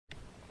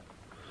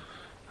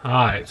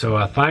Alright, so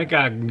I think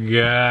I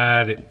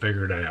got it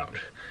figured out.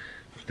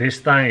 This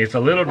thing, it's a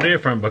little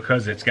different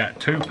because it's got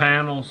two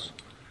panels,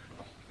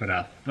 but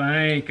I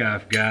think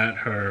I've got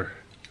her.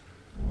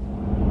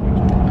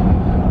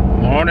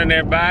 Morning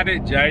everybody,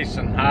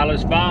 Jason,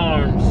 Hollis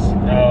Farms.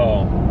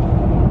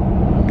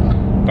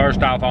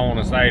 First off, I want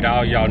to say to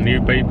all y'all new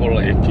people,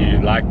 if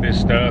you like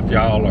this stuff,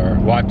 y'all are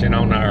watching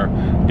on our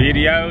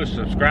videos,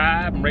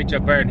 subscribe and reach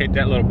up there and hit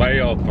that little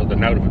bell for the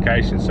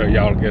notification so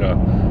y'all get a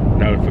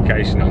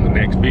notification on the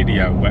next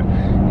video. But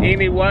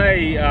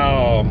anyway,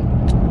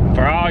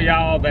 for all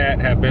y'all that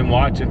have been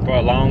watching for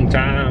a long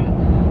time,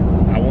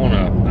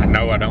 I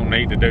know I don't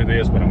need to do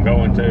this, but I'm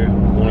going to. I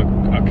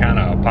want to kind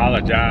of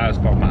apologize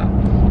for my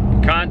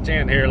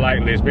content here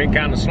lately. It's been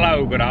kind of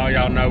slow, but all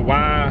y'all know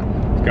why.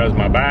 It's because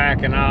my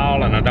back and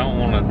all, and I don't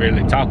want to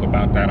really talk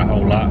about that a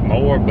whole lot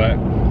more. But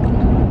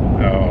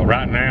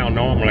right now,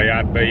 normally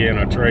I'd be in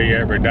a tree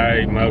every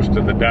day, most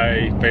of the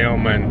day,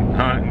 filming,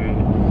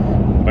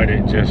 hunting, but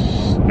it's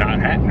just not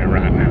happening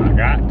right now. I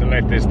got to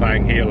let this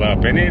thing heal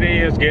up, and it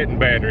is getting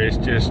better. It's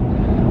just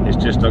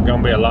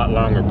gonna be a lot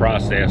longer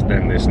process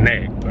than this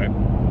neck. But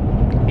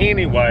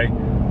anyway,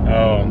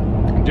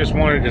 just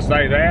wanted to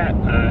say that.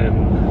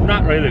 I'm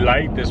not really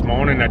late this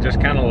morning. I just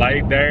kind of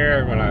laid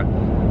there when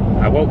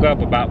I woke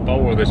up about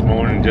 4 this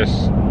morning.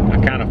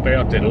 I kind of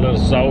felt it a little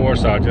sore,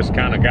 so I just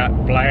kind of got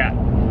flat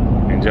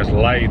and just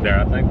laid there.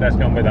 I think that's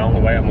gonna be the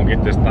only way I'm gonna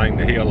get this thing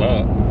to heal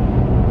up.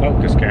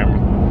 Focus camera.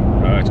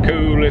 It's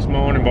cool this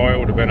morning, boy. It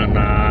would have been a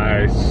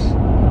nice,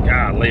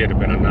 golly, it'd have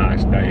been a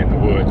nice day in the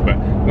woods. But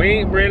we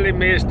ain't really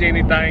missed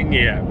anything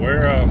yet.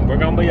 We're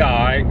gonna be all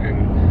right,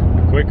 and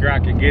the quicker I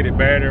can get it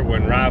better,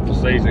 when rifle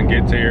season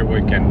gets here,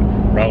 we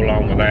can roll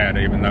on with that.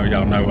 Even though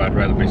y'all know I'd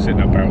rather be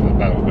sitting up there with a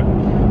bow, but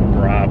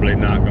probably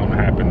not gonna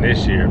happen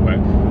this year. But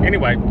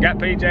anyway, got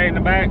PJ in the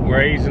back.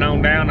 We're easing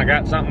on down. I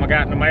got something I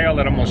got in the mail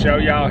that I'm gonna show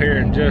y'all here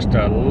in just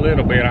a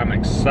little bit. I'm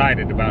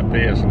excited about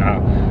this, and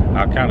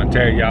I'll kind of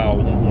tell y'all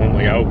when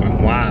we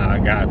open why I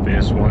got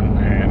this one.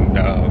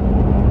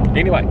 And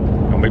anyway,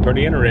 gonna be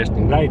pretty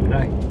interesting day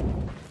today.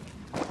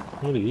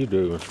 What are you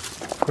doing?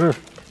 Huh?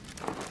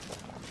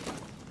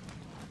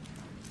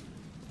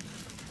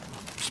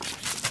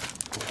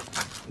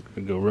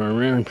 Go run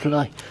around and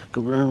play.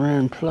 Go run around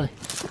and play.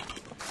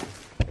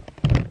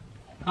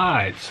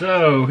 Alright,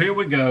 so here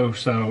we go.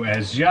 So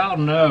as y'all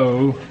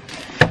know,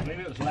 I believe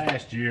it was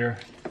last year,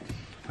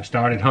 I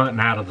started hunting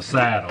out of the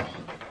saddle.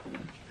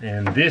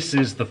 And this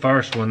is the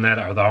first one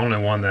or the only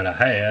one that I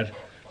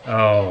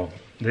had.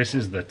 This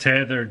is the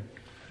tethered.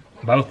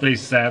 Both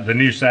these the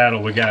new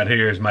saddle we got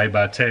here is made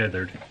by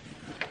Tethered.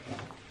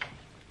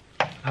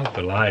 I hope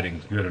the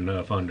lighting's good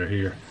enough under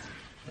here.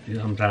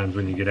 Sometimes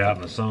when you get out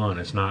in the sun,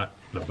 it's not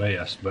the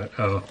best, but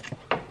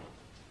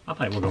I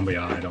think we're gonna be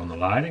all right on the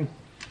lighting.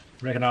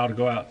 Reckon I ought to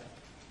go out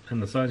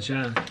in the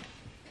sunshine.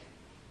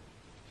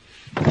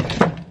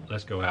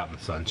 Let's go out in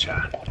the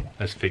sunshine.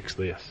 Let's fix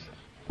this.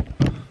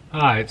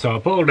 Alright, so I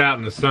pulled out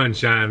in the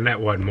sunshine and that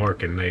wasn't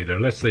working neither.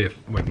 Let's see if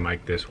we can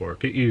make this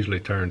work. It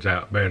usually turns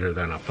out better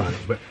than I think.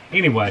 But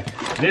anyway,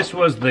 this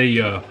was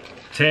the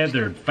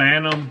Tethered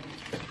Phantom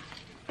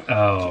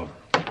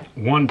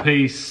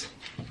one-piece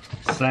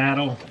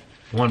saddle,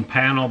 one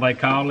panel they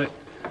call it,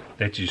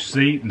 that you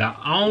see. The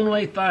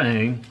only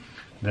thing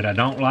that I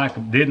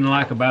didn't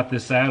like about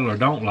this saddle, or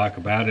don't like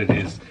about it,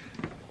 is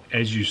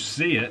as you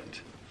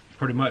sit,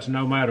 pretty much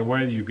no matter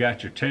whether you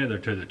got your tether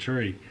to the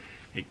tree,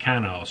 it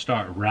kind of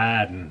start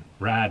riding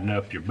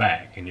up your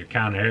back, and you're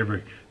kind of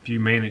every few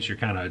minutes you're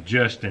kind of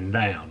adjusting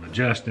down.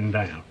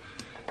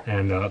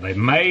 And they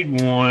made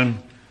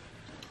one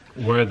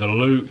where the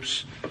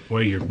loops,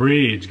 where your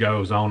bridge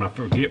goes on, I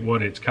forget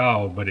what it's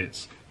called, but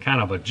it's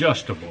kind of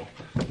adjustable,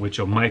 which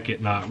will make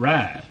it not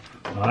ride.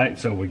 All right,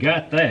 so we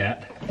got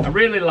that. I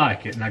really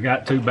like it, and I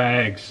got 2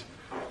 bags,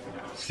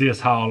 sis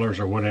haulers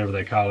or whatever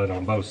they call it,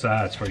 on both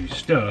sides for your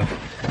stuff.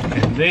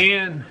 And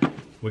then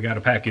we got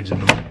a package in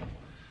the mail.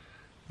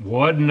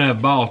 Wouldn't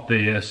have bought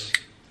this,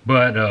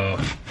 but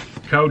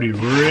Cody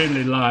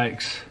really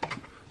likes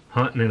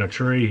hunting in a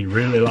tree. He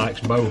really likes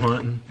bow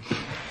hunting.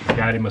 I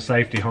got him a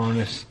safety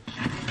harness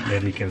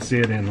that he can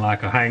sit in,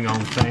 like a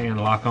hang-on stand,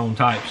 lock-on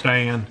type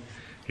stand.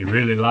 He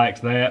really likes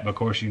that. But of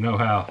course, you know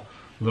how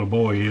little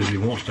boy is. He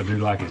wants to do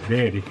like his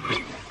daddy.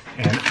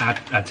 And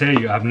I tell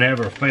you, I've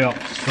never felt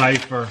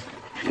safer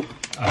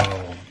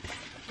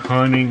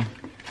hunting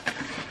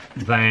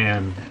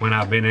than when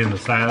I've been in the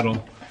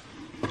saddle.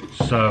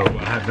 So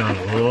I've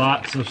done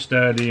lots of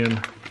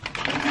studying,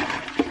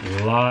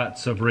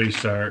 lots of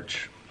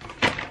research.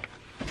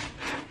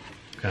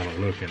 Kind of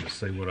looking to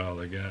see what all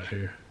they got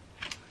here.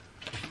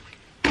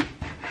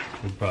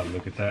 We'll probably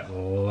look at that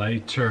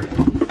later.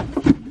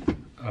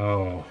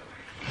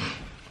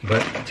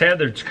 But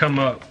Tethered's come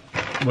up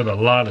with a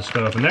lot of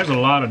stuff, and there's a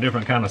lot of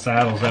different kind of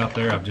saddles out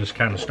there. I've just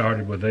kind of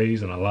started with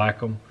these, and I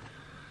like them.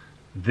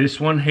 This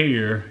one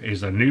here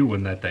is a new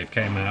one that they've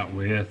came out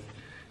with.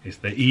 It's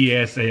the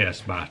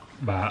ESS by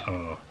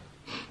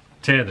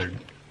Tethered.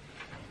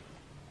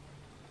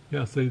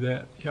 Y'all see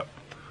that? Yep.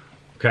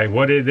 Okay,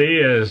 what it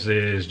is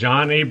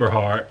John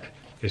Eberhart.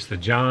 It's the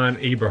John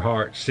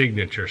Eberhart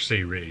Signature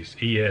Series,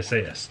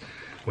 ESS.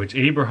 Which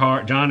John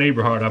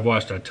Eberhart, I've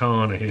watched a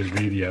ton of his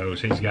videos.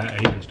 He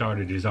even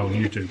started his own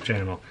YouTube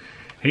channel.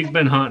 He's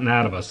been hunting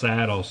out of a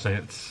saddle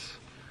since,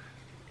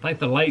 I think,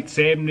 the late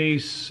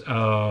 70s,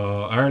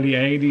 early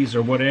 80s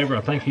or whatever.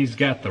 I think he's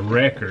got the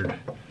record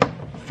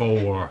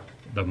for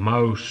the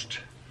most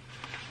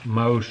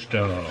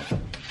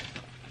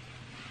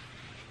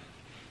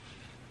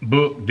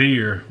book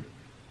deer,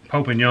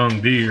 Pope and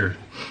Young deer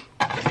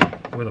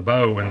with a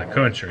bow in the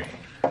country.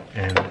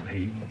 And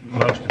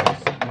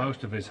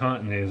most of his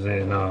hunting is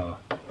in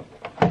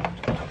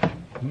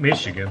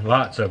Michigan.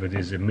 Lots of it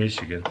is in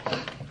Michigan.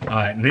 All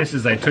right, and this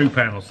is a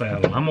 2-panel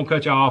saddle. I'm gonna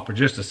cut you off for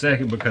just a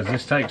second because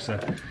this takes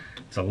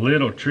it's a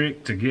little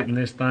trick to getting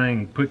this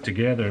thing put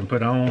together and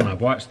put on. I've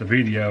watched the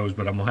videos,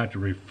 but I'm gonna have to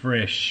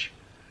refresh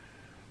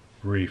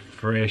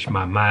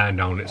my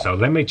mind on it. So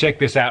let me check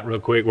this out real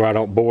quick where I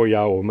don't bore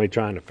y'all with me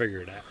trying to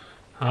figure it out.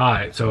 All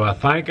right, so I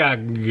think I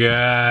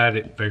got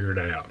it figured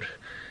out.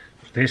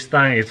 This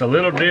thing, it's a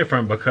little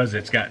different because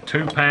it's got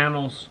 2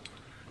 panels,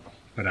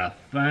 but I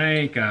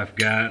think I've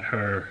got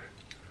her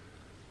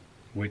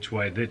which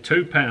way. The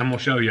 2 panel, I'm gonna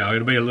show y'all,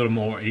 it'll be a little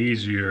more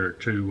easier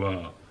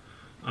to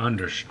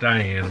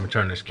understand. Let me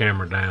turn this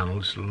camera down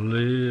just a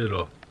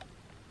little.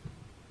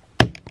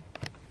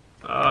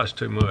 Oh, it's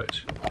too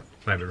much.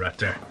 Maybe right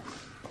there.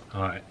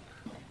 All right,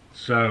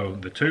 so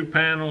the 2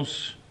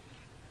 panels,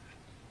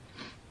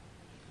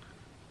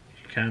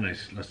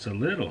 it's a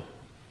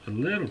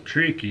little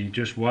tricky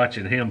just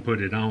watching him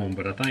put it on,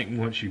 but I think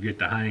once you get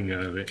the hang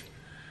of it,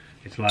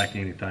 it's like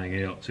anything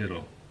else,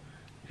 it'll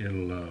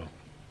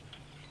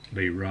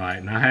be right.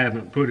 And I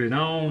haven't put it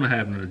on, I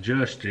haven't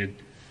adjusted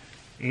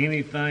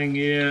anything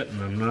yet,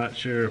 and I'm not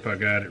sure if I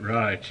got it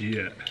right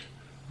yet.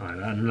 All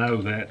right, I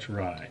know that's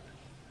right.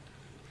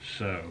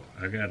 So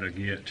I gotta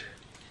get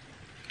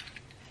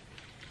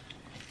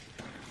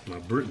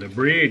the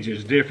bridge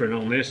is different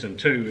on this one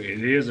too.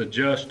 It is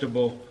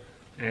adjustable,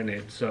 and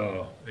it's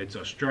a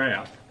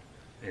strap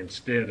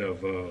instead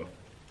of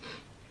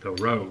the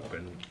rope.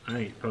 And I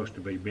ain't supposed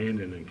to be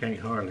bending and can't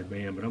hardly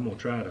bend, but I'm gonna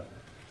try to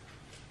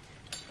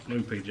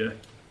move, PJ,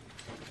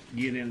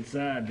 get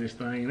inside this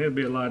thing. It'll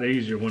be a lot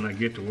easier when I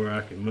get to where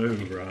I can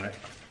move right.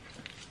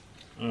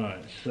 All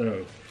right,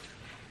 so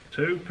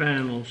 2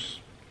 panels.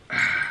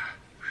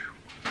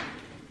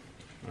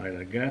 All right,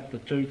 I got the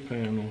 2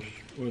 panels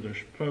where they're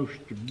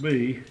supposed to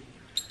be.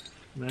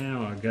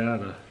 Now I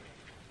gotta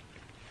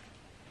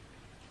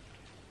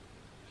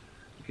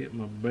get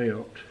my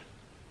belt.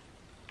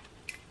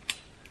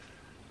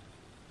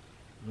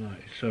 All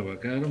right, so I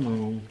got them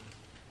on.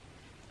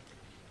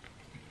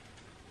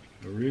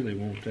 I really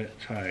want that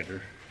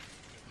tighter.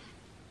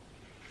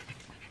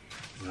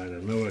 All right, I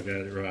know I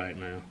got it right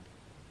now.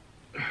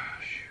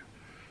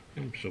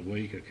 I'm so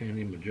weak I can't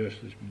even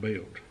adjust this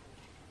belt.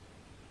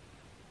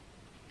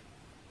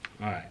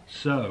 All right,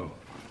 so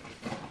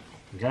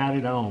got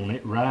it on.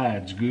 It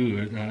rides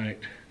good. All right,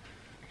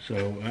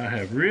 so I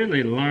have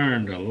really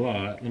learned a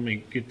lot. Let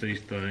me get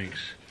these things.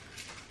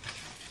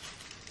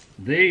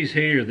 These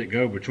here that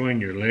go between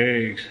your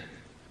legs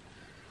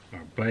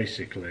are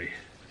basically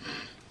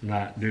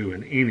not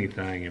doing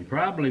anything, and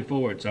probably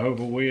before it's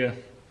over with,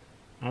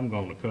 I'm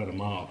going to cut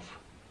them off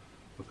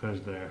because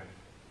they're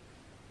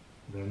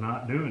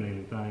not doing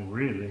anything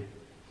really.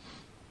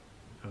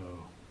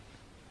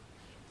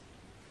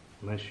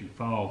 Unless you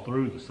fall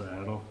through the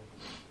saddle.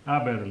 I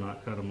better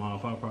not cut them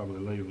off. I'll probably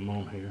leave them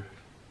on here.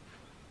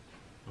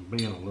 I'm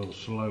being a little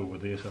slow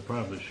with this. I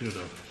probably should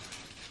have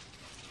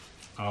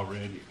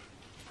already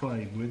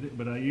played with it,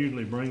 but I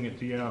usually bring it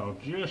to y'all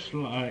just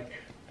like,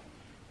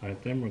 all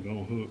right, then we're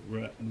gonna hook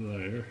right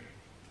there.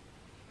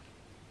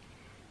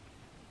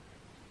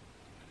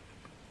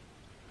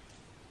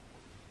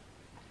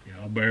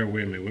 Y'all bear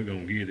with me, we're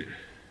gonna get it.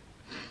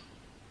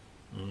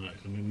 All right,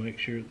 let me make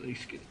sure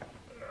these get,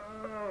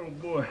 oh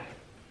boy.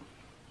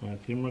 All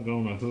right, then we're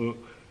gonna hook.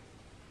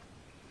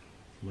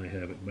 May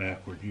have it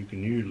backwards. You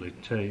can usually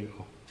tell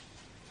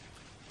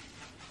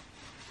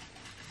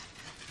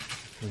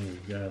when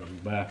we've got them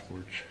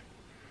backwards.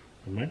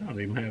 I may not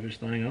even have this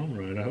thing on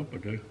right. I hope I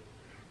do.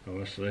 Oh,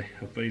 I see.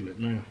 I feel it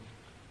now.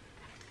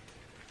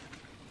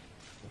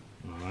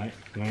 All right,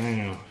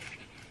 now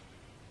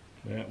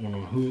that one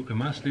will hook.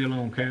 Am I still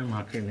on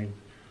camera? I can't even.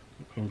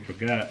 I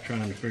forgot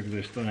trying to figure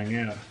this thing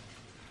out.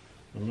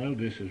 I know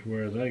this is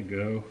where they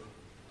go.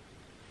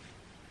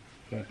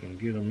 If I can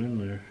get them in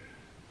there.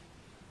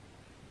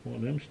 Well,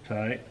 them's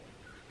tight.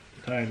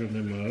 Tighter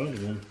than my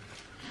other one.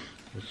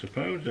 I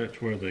suppose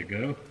that's where they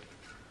go.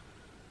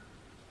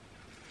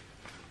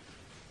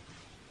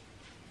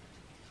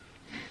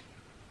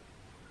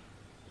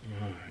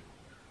 Alright.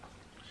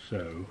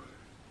 So.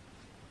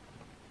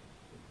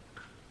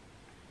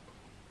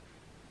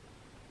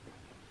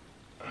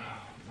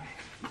 Oh, man.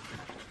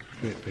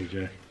 Quit,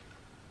 PJ.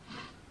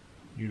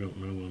 You don't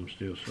know I'm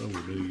still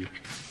sober, do you?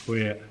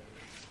 Quit.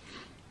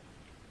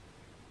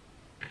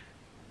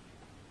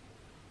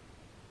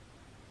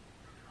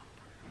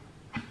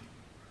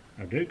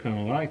 do kind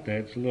of like that.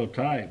 It's a little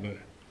tight, but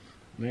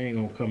they ain't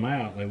gonna come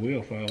out. They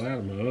will fall out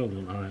of my other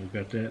one. I've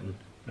got that, and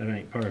that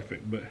ain't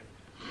perfect, but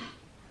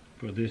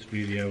for this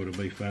video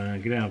it'll be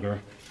fine. Get down, girl.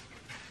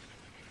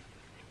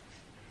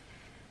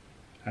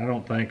 I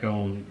don't think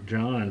on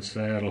John's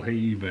saddle he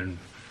even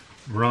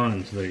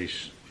runs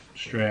these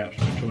straps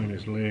between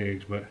his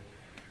legs, but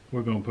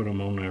we're gonna put them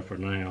on there for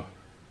now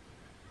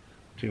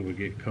till we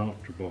get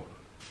comfortable.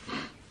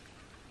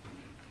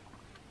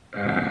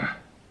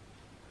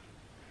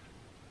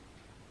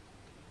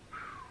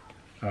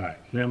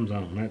 Alright, them's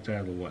on, that's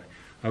out of the way.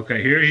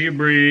 Okay, here's your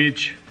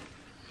bridge,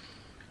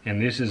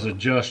 and this is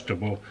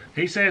adjustable.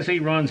 He says he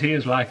runs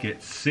his like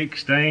at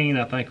 16.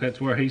 I think that's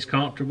where he's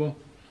comfortable.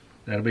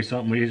 That'll be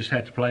something we just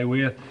have to play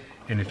with.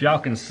 And if y'all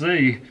can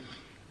see,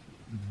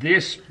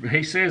 this,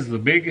 he says the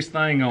biggest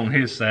thing on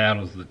his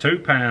saddle is the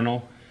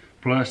 2-panel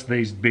plus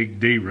these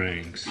big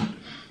D-rings.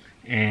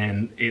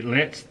 And it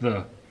lets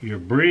your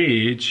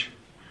bridge,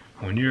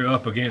 when you're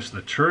up against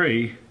the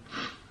tree,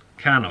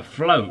 kind of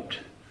float.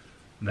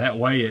 That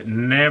way it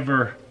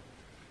never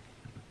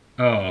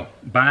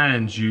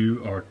binds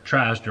you or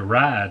tries to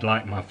ride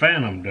like my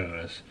Phantom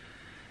does.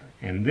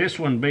 And this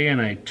one being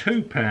a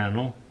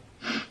 2-panel,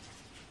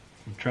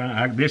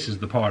 this is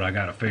the part I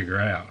got to figure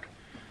out.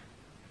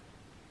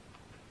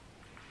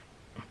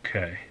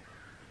 Okay,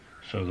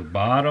 so the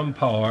bottom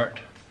part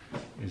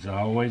is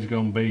always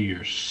going to be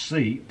your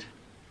seat,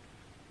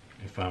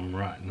 if I'm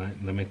right.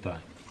 Let me think.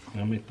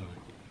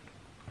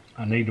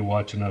 I need to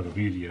watch another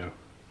video.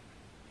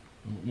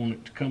 I don't want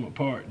it to come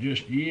apart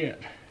just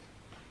yet,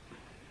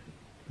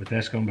 but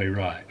that's going to be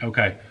right.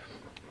 Okay,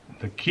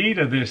 the key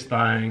to this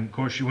thing, of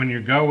course, when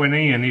you're going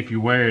in, if you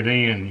wear it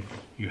in,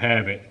 you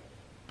have it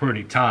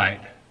pretty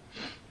tight.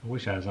 I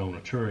wish I was on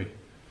a tree.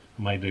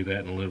 I may do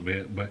that in a little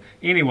bit, but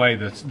anyway,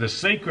 the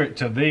secret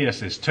to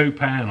this is 2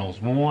 panels.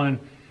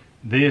 One,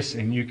 this,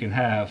 and you can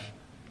have,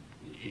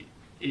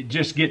 it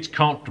just gets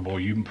comfortable.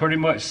 You can pretty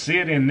much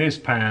sit in this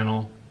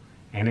panel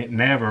and it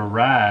never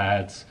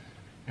rides,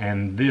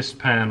 and this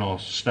panel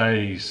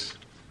stays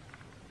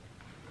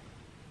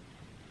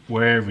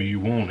wherever you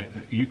want it.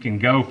 You can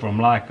go from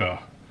like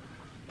a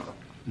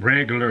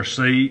regular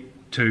seat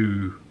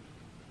to,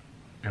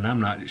 and I'm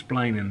not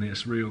explaining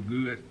this real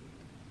good,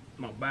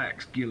 my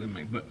back's killing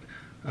me, but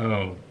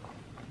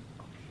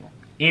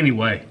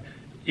anyway,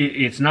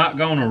 it's not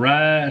gonna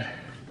ride,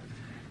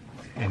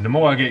 and the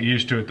more I get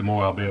used to it, the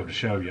more I'll be able to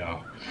show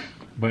y'all.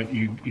 But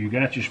you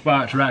got your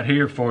spots right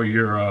here for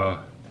your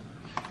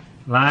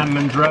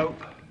lineman's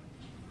rope.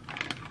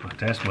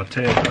 That's my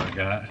tether I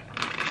got,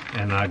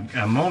 and I'm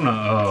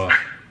gonna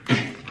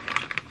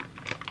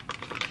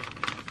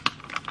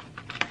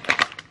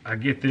I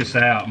get this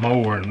out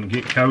more and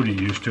get Cody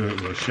used to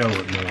it, we'll show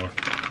it more.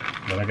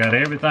 But I got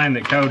everything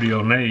that Cody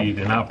will need,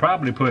 and I'll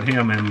probably put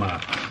him in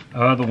my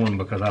other one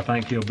because I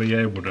think he'll be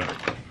able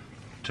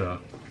to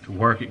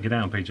work it. Get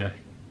down, PJ.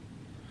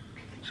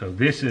 So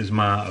this is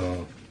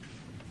my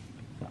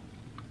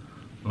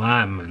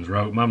lineman's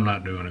rope. I'm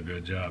not doing a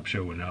good job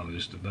showing all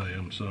this today.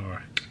 I'm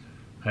sorry.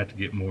 I have to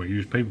get more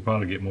used. People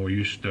probably get more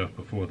used to stuff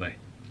before they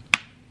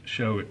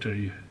show it to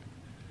you.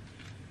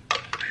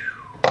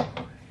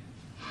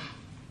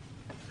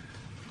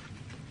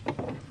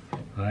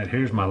 All right,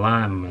 here's my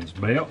lineman's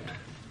belt.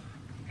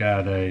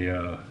 Got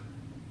a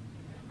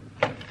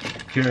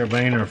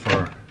carabiner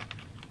for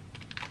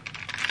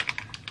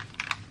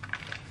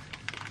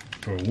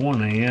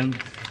one end,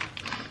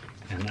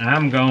 and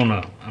I'm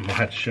gonna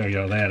have to show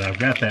y'all that. I've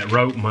got that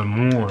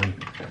ropeman one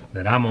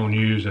that I'm gonna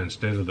use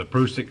instead of the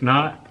Prusik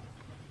knot.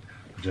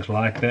 Just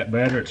like that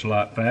better, it's a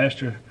lot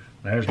faster.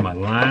 There's my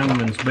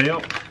lineman's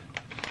belt,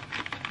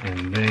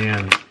 and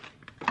then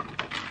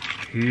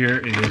here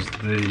is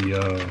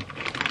the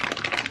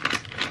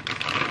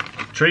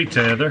tree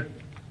tether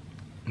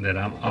that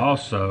I'm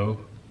also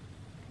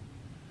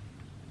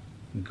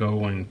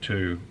going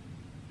to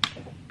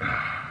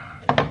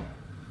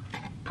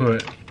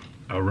put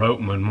a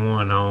ropeman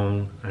one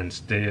on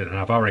instead, and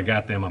I've already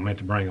got them. I meant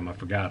to bring them, I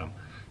forgot them,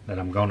 that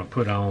I'm going to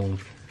put on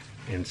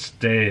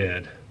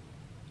instead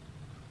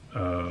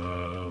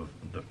of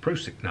the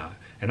Prusik knot.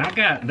 And I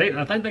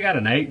think they got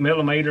an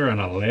 8mm and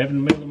an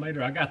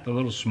 11mm. I got the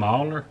little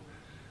smaller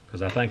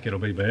because I think it'll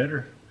be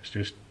better.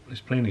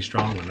 It's plenty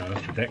strong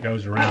enough. That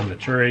goes around the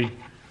tree.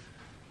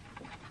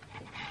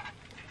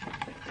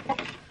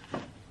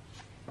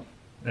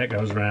 That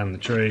goes around the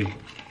tree.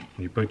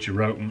 You put your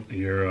rope,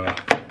 your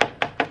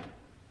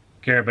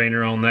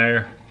carabiner on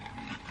there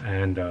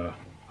and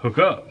hook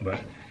up.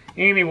 But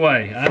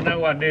anyway, I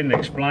know I didn't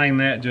explain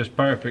that just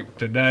perfect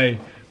today,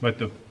 but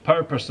the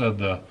purpose of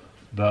the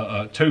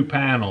 2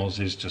 panels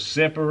is to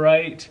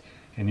separate,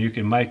 and you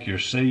can make your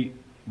seat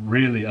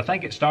really, I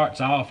think it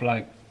starts off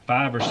like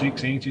 5 or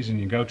 6 inches and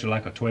you go to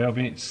like a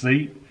 12-inch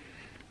seat.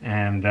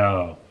 And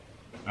I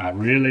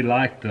really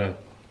like the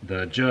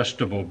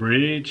adjustable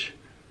bridge.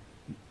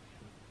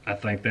 I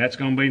think that's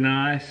going to be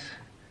nice.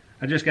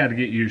 I just got to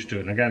get used to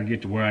it, and I got to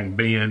get to where I can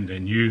bend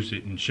and use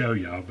it and show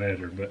y'all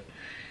better. But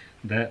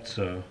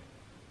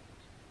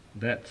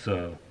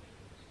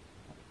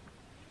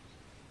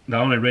the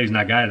only reason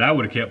I got it, I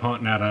would have kept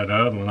hunting out of the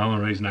other one. The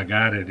only reason I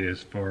got it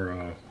is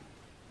for,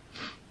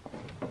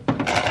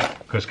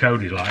 because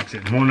Cody likes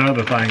it. And one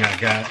other thing I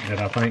got that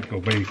I think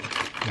will be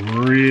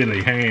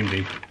really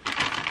handy,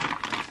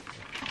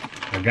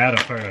 I got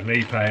a pair of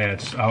knee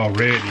pads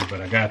already,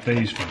 but I got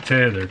these from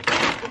Tethered.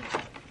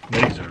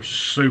 These are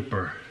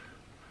super,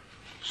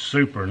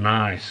 super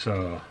nice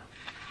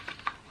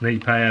knee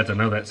pads. I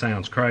know that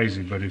sounds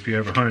crazy, but if you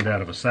ever hunted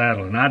out of a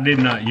saddle, and I did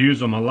not use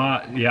them a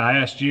lot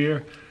last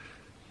year,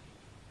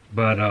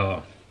 but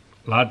a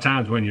lot of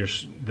times when you're,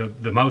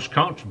 the most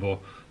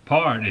comfortable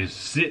part is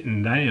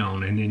sitting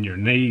down and then your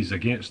knees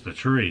against the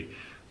tree.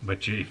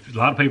 But a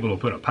lot of people will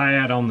put a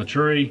pad on the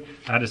tree.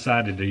 I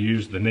decided to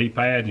use the knee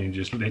pad, and you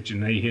just let your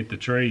knee hit the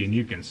tree and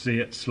you can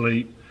sit,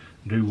 sleep,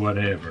 do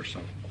whatever.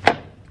 So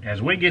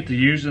as we get to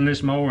using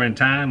this more in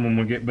time, when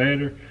we get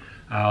better,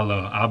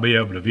 I'll be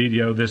able to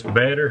video this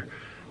better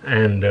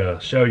and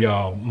show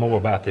y'all more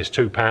about this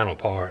 2-panel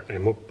part,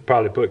 and we'll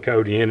probably put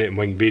Cody in it and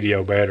we can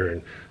video better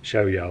and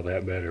show y'all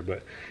that better.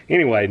 But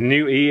anyway,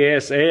 new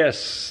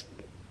ESS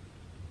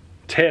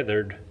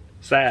tethered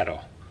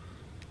saddle.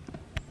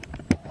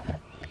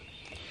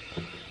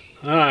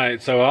 All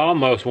right, so I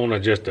almost want to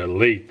just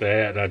delete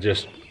that. I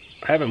just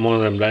having one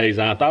of them days.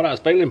 I thought I was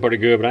feeling pretty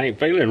good, but I ain't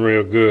feeling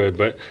real good.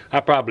 But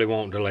I probably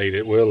won't delete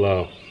it.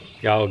 We'll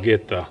y'all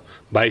get the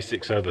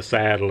basics of the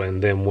saddle,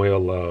 and then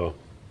we'll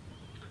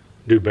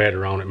do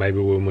better on it maybe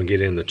when we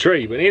get in the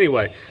tree. But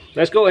anyway,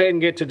 let's go ahead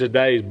and get to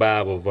today's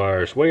Bible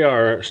verse. We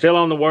are still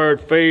on the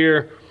word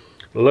fear,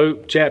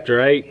 Luke chapter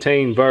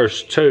 18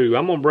 verse 2.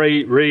 I'm gonna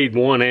read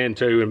 1 and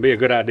 2, and it'd be a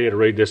good idea to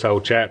read this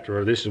whole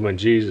chapter. This is when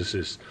Jesus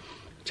is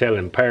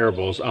telling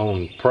parables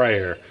on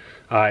prayer.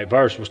 All right,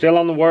 we're still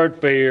on the word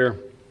fear.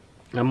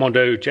 I'm going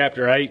to do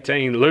chapter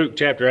 18, Luke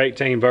chapter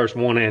 18, verse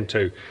 1 and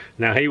 2.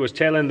 Now he was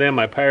telling them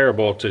a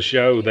parable to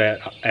show that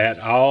at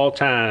all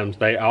times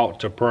they ought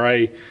to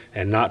pray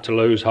and not to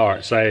lose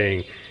heart,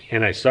 saying,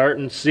 in a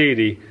certain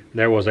city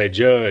there was a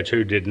judge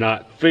who did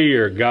not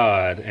fear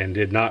God and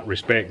did not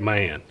respect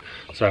man.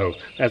 So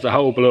that's a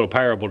whole little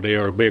parable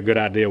deal. It'd be a good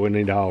idea. We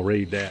need to all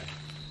read that.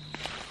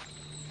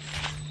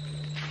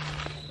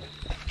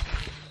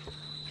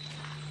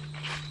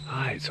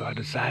 Alright, so I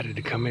decided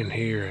to come in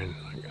here, and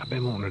I've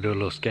been wanting to do a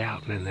little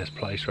scouting in this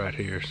place right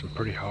here. Some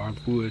pretty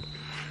hardwood.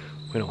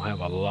 We don't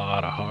have a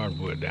lot of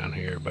hardwood down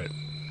here, but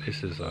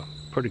this is a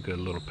pretty good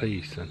little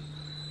piece, and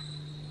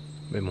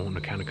I've been wanting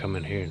to kind of come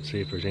in here and see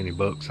if there's any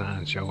buck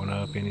signs showing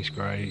up, any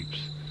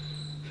scrapes,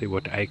 see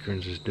what the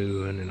acorns is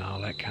doing and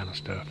all that kind of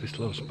stuff. This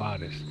little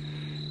spot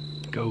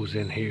goes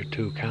in here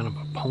to kind of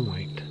a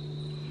point,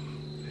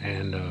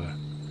 and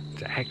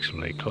it's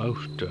actually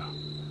close to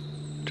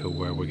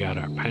where we got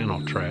our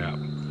panel trap.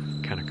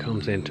 Kind of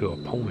comes into a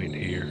point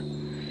here.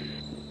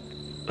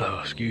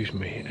 Excuse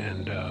me,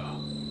 and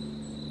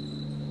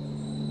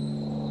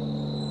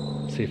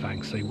see if I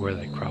can see where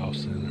they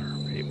crossing or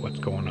what's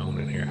going on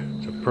in here.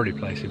 It's a pretty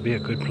place. It'd be a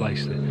good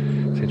place to,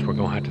 since we're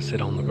gonna have to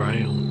sit on the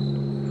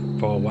ground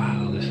for a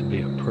while, this would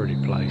be a pretty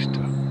place to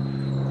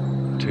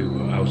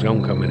I was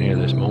gonna come in here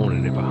this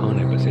morning if I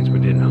hunted, but since we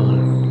didn't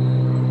hunt,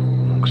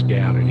 I'm gonna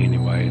scout it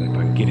anyway, and if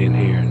I can get in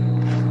here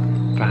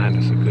and find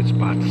us a good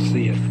spot to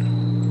sit,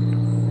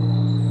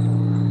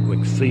 we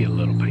can see a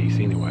little piece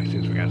anyway,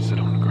 since we got to sit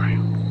on the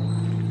ground.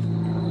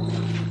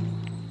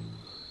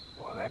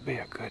 Well, that'd be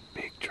a good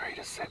big tree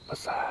to sit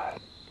beside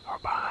or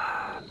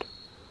behind.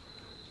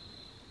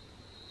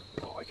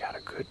 Well, we got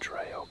a good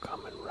trail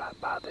coming right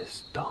by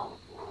this stump.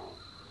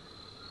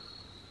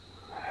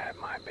 That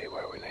might be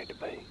where we need to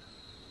be.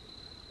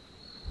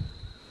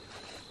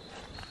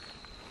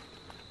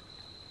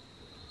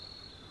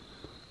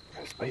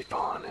 It's be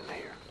fun in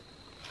here.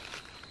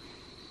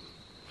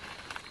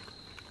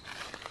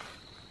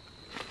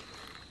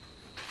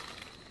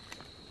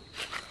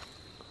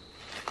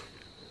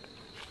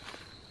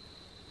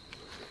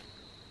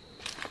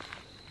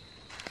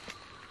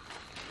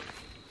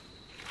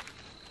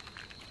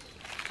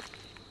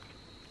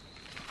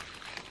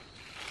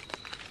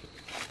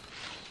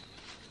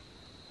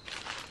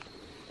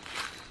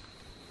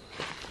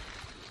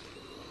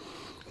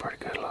 Pretty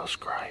good little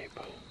scrape.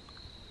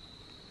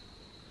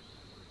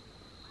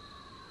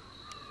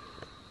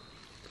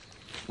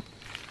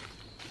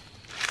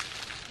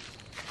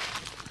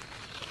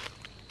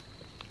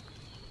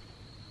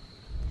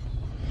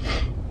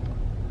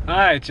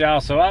 Alright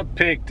y'all, so I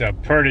picked a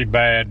pretty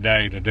bad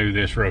day to do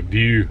this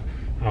review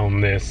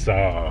on this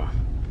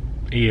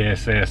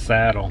ESS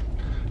saddle.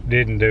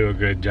 Didn't do a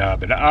good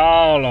job at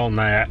all on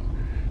that.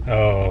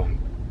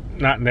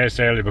 Not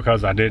necessarily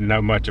because I didn't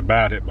know much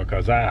about it,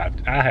 because I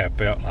have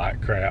felt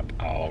like crap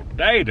all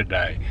day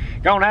today.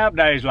 Gonna have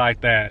days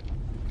like that.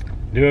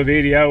 Do a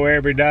video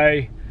every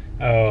day.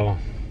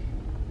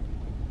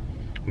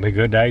 Be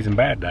good days and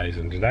bad days,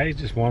 and today's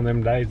just one of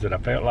them days that I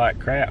felt like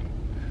crap.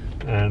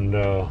 And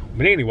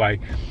but anyway,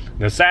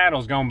 the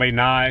saddle's gonna be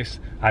nice.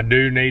 I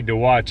do need to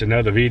watch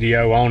another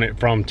video on it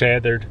from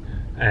Tethered,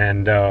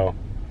 and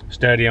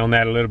study on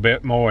that a little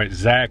bit more,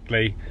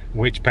 exactly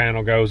which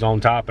panel goes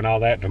on top and all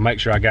that, to make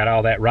sure I got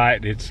all that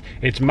right.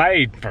 It's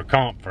made for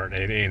comfort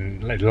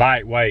and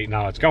lightweight.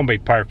 No, it's gonna be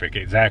perfect,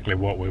 exactly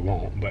what we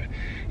want. But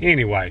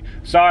anyway,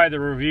 sorry the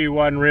review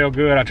wasn't real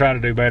good. I try to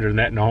do better than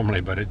that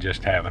normally, but it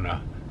just having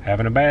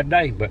a bad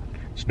day. But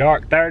it's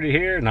dark 30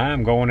 here and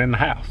I'm going in the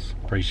house.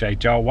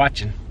 Appreciate y'all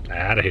watching.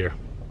 Out of here.